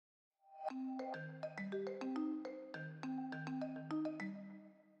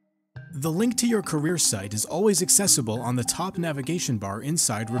The link to your career site is always accessible on the top navigation bar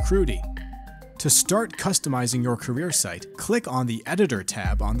inside Recruitee. To start customizing your career site, click on the Editor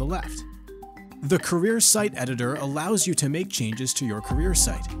tab on the left. The Career Site Editor allows you to make changes to your career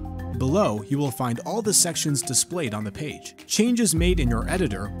site. Below, you will find all the sections displayed on the page. Changes made in your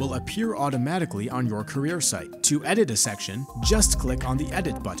editor will appear automatically on your career site. To edit a section, just click on the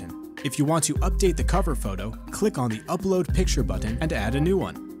Edit button. If you want to update the cover photo, click on the Upload Picture button and add a new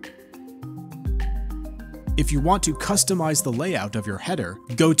one. If you want to customize the layout of your header,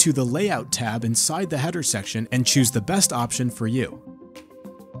 go to the Layout tab inside the header section and choose the best option for you.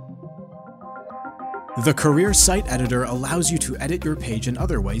 The Career Site Editor allows you to edit your page in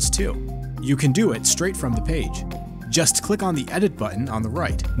other ways too. You can do it straight from the page. Just click on the Edit button on the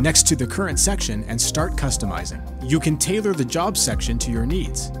right, next to the current section, and start customizing. You can tailor the job section to your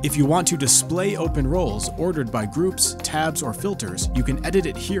needs. If you want to display open roles ordered by groups, tabs, or filters, you can edit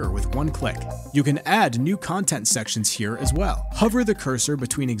it here with one click. You can add new content sections here as well. Hover the cursor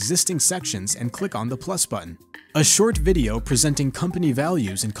between existing sections and click on the plus button. A short video presenting company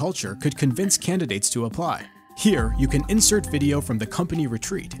values and culture could convince candidates to apply. Here, you can insert video from the company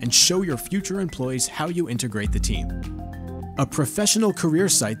retreat and show your future employees how you integrate the team. A professional career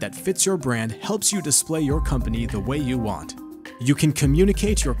site that fits your brand helps you display your company the way you want. You can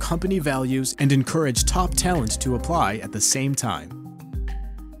communicate your company values and encourage top talent to apply at the same time.